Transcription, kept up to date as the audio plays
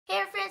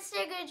Lance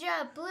did a good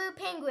job. Blue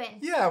penguin.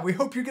 Yeah, we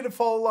hope you're going to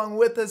follow along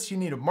with us. You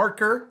need a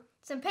marker,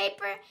 some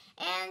paper,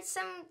 and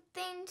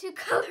something to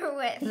color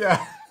with.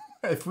 Yeah.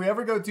 If we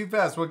ever go too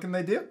fast, what can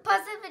they do?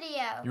 Pause the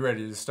video. You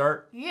ready to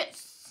start?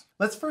 Yes.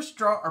 Let's first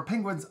draw our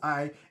penguin's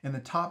eye in the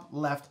top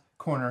left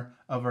corner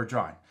of our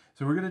drawing.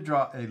 So we're going to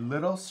draw a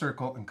little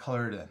circle and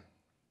color it in.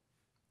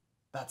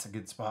 That's a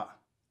good spot.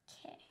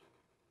 Okay.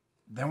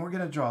 Then we're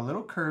going to draw a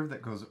little curve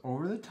that goes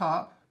over the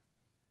top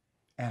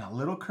and a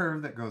little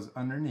curve that goes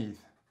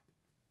underneath.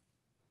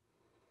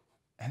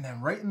 And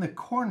then right in the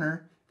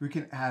corner, we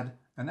can add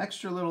an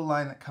extra little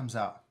line that comes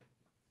out.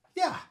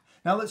 Yeah.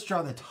 Now let's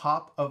draw the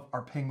top of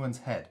our penguin's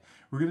head.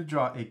 We're going to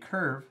draw a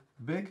curve,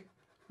 big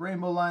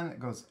rainbow line that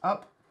goes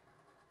up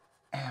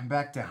and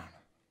back down.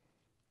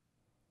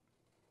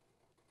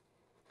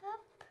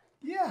 Up.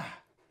 Yeah.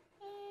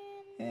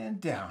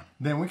 And down.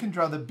 Then we can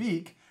draw the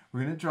beak.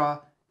 We're going to draw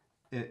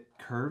it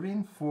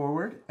curving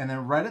forward, and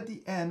then right at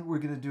the end, we're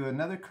going to do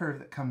another curve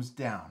that comes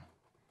down.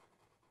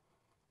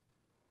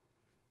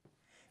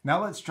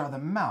 Now let's draw the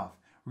mouth.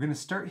 We're going to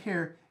start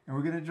here, and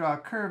we're going to draw a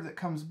curve that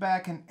comes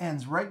back and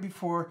ends right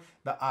before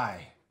the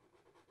eye.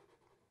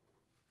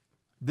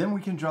 Then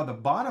we can draw the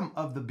bottom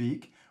of the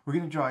beak. We're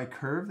going to draw a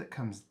curve that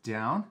comes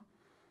down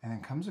and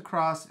then comes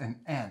across and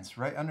ends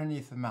right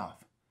underneath the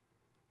mouth.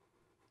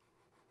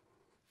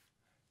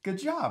 Good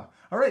job.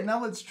 All right,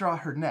 now let's draw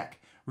her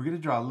neck. We're going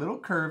to draw a little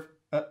curve.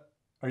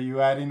 Are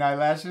you adding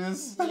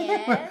eyelashes?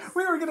 Yes.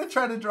 We were going to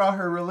try to draw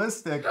her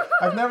realistic.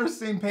 I've never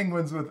seen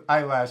penguins with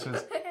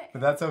eyelashes,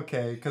 but that's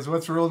okay, because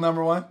what's rule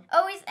number 1?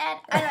 Always add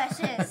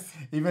eyelashes.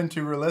 Even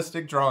to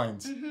realistic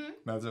drawings. Mm-hmm.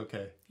 That's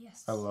okay.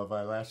 Yes. I love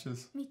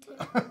eyelashes. Me too.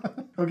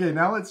 Okay,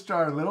 now let's draw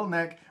our little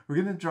neck. We're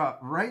going to draw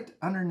right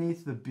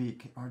underneath the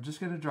beak. We're just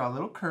going to draw a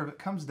little curve that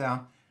comes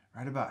down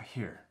right about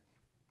here.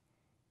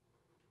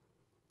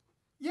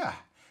 Yeah.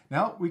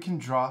 Now we can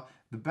draw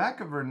the back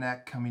of her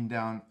neck coming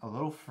down a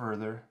little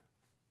further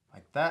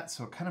like that,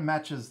 so it kind of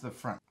matches the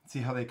front. See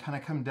how they kind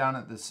of come down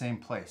at the same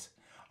place.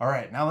 All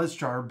right, now let's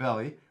draw our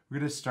belly. We're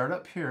going to start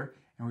up here,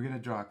 and we're going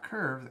to draw a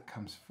curve that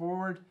comes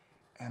forward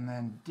and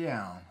then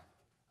down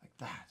like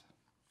that.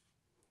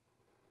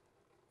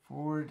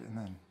 Forward and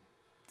then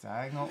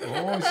diagonal.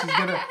 Oh, she's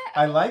gonna,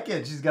 I like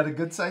it. She's got a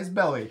good sized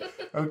belly.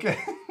 Okay,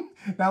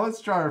 now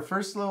let's draw our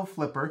first little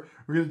flipper.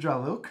 We're going to draw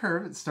a little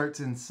curve that starts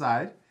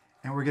inside,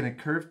 and we're going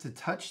to curve to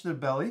touch the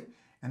belly,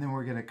 and then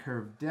we're going to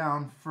curve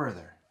down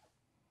further.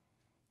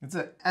 It's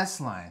an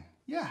S line.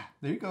 Yeah,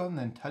 there you go. And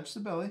then touch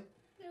the belly.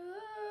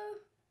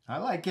 I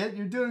like it.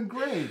 You're doing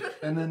great.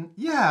 And then,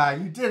 yeah,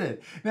 you did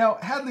it. Now,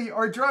 Hadley,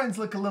 our drawings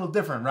look a little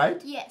different, right?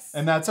 Yes.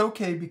 And that's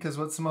okay, because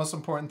what's the most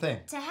important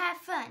thing? To have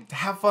fun. To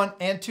have fun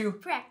and to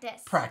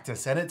Practice.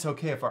 practice. And it's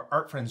okay if our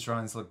art friends'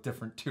 drawings look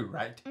different too,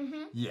 right?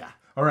 Mm-hmm. Yeah.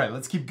 All right,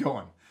 let's keep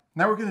going.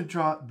 Now we're going to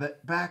draw the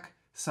back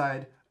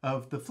side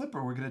of the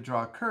flipper. We're going to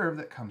draw a curve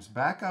that comes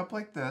back up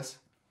like this.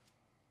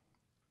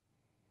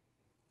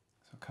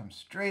 So come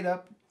straight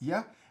up,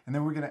 yeah. And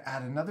then we're going to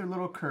add another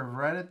little curve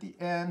right at the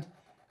end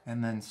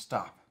and then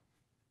stop.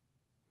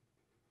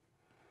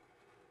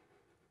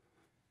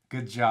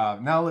 Good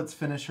job. Now let's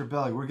finish her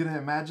belly. We're going to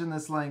imagine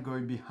this line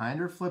going behind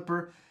her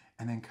flipper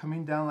and then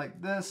coming down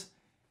like this.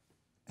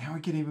 And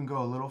we can even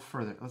go a little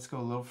further. Let's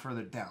go a little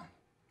further down.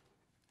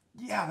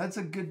 Yeah, that's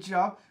a good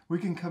job. We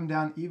can come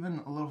down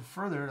even a little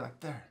further like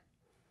there.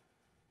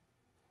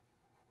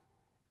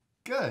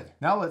 Good.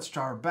 Now let's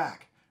draw her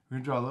back. We're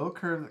going to draw a little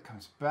curve that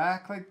comes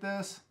back like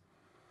this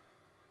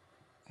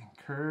and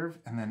curve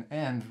and then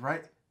end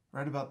right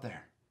about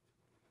there.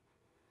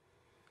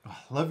 Oh,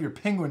 I love your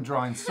penguin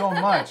drawing so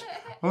much.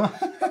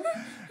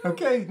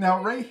 Okay,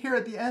 now right here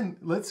at the end,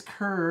 let's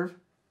curve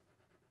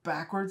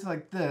backwards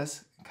like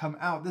this, come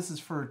out. This is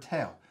for her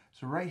tail.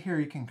 So right here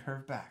you can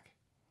curve back.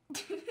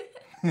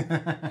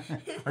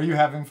 Are you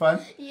having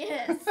fun?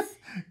 Yes.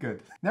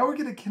 Good. Now we're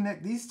going to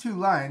connect these two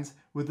lines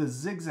with a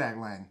zigzag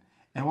line.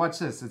 And watch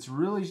this. It's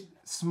really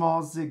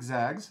small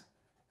zigzags.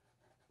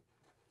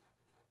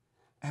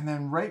 And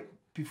then right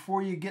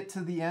before you get to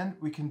the end,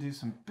 we can do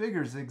some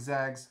bigger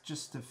zigzags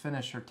just to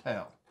finish her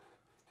tail.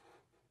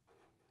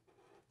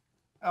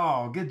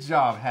 Oh, good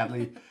job,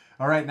 Hadley.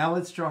 All right, now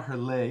let's draw her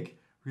leg.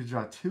 We're going to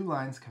draw 2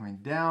 lines coming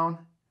down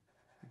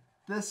like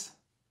this.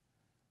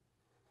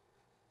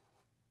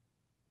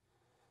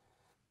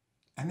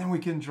 And then we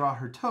can draw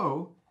her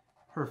toe,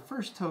 her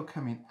first toe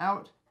coming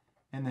out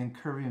and then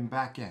curving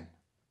back in.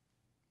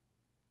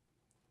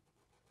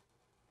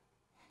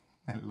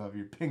 I love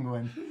your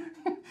penguin.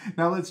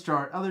 Now let's draw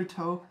our other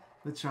toe.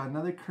 Let's draw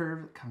another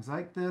curve that comes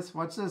like this.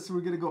 Watch this.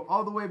 We're going to go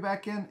all the way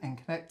back in and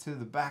connect to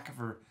the back of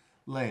her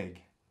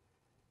leg.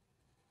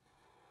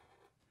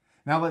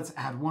 Now let's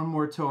add one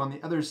more toe on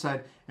the other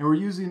side. And we're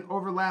using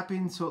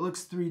overlapping so it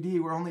looks 3D.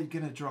 We're only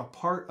going to draw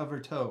part of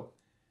her toe.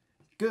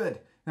 Good.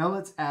 Now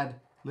let's add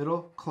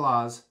little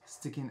claws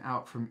sticking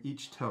out from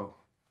each toe.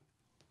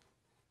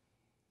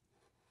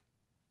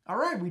 All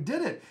right, we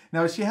did it.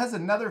 Now she has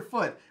another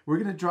foot. We're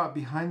going to draw it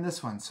behind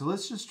this one. So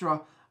let's just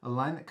draw a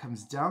line that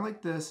comes down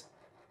like this,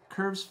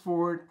 curves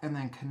forward, and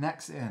then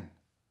connects in.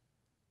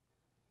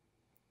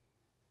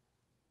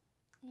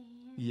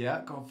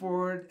 Yeah, go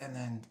forward and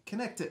then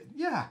connect it.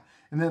 Yeah.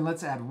 And then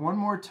let's add one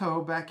more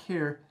toe back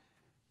here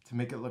to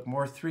make it look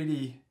more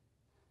 3D.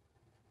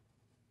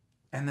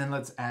 And then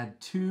let's add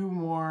 2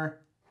 more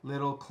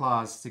little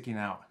claws sticking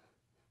out.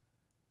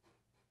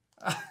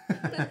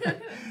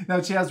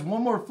 Now she has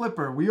one more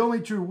flipper. We only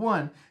drew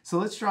one. So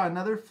let's draw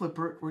another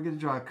flipper. We're going to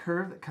draw a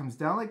curve that comes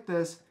down like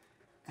this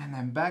and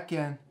then back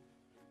in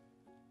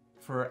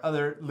for her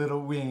other little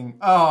wing.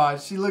 Oh,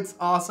 she looks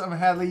awesome,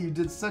 Hadley. You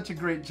did such a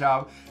great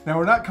job. Now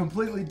we're not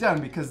completely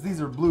done because these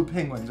are blue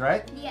penguins,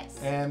 right? Yes.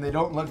 And they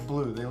don't look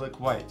blue, they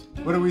look white.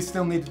 What do we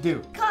still need to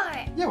do? Color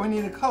it. Yeah, we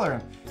need to color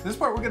them. This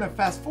part we're gonna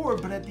fast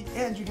forward, but at the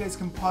end you guys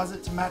can pause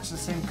it to match the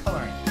same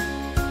coloring.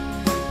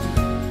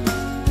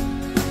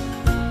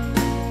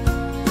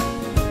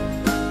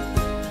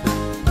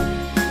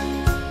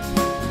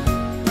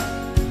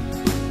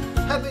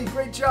 Hadley,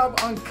 great job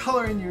on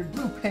coloring your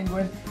blue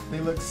penguin. They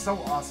look so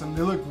awesome.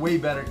 They look way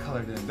better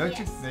colored in, don't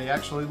you? They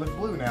actually look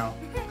blue now.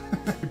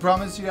 You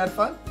promise you had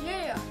fun?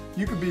 Yeah.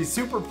 You could be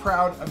super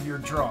proud of your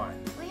drawing.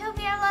 We hope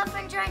you had a lot of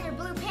fun drawing your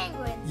blue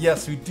penguins.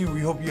 Yes, we do. We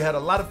hope you had a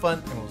lot of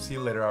fun, and we'll see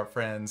you later, our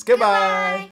friends. Goodbye.